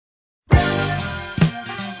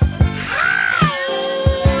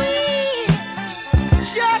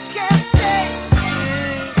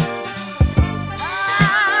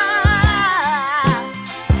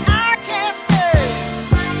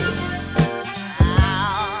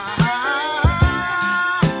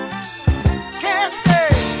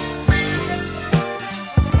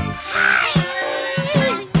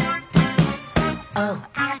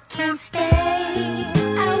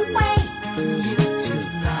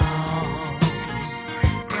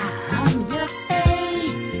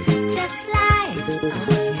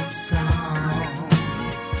hit song.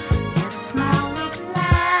 Your smile is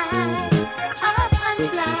like a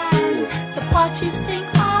punchline, the part you sing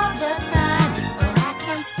all the time. Oh, I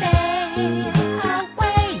can't stay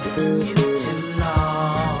away from you too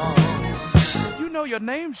long. You know your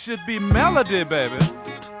name should be Melody, baby,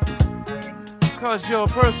 because your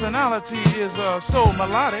personality is so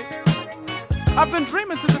melodic. I've been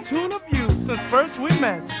dreaming to the tune of you since first we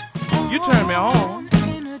met. You turned me on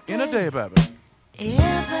in a day, baby.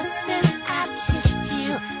 Ever since I kissed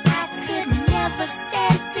you, I could never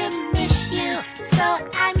stand to miss you. So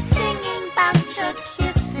I'm singing about your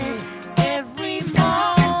kisses every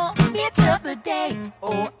moment of the day.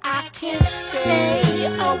 Oh, I can't stay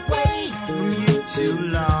away from you too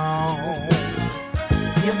long.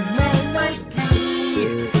 Your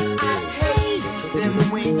melody, I taste them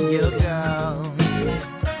when you're gone.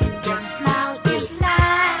 Your smile is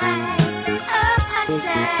like a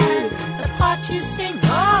punchline, the part you sing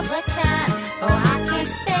all the time. Oh, I can't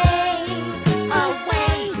stay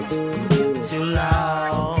away from you too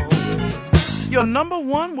long. You're number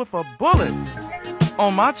one with a bullet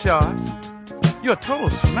on my charts. You're a total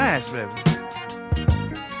smash, baby.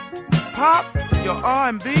 Pop, your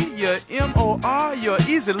R&B, your M.O.R., your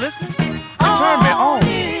easy listening. You turn me on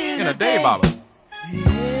in a day, Baba.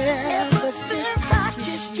 Ever since I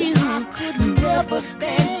kissed you, I could never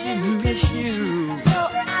stand to miss you. So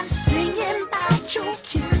I'm singing about your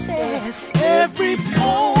kisses every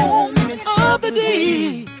moment of the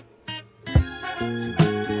day.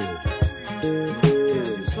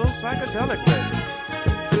 You're so psychedelic, baby.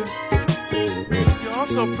 You're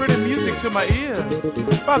also pretty music to my ears.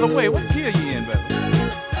 By the way, what key are you in, baby?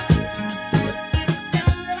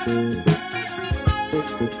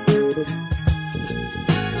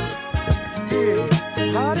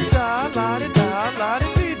 La-di-da, la-di-da,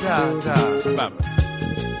 la-di-dee-da-da.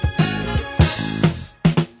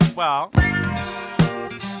 Well,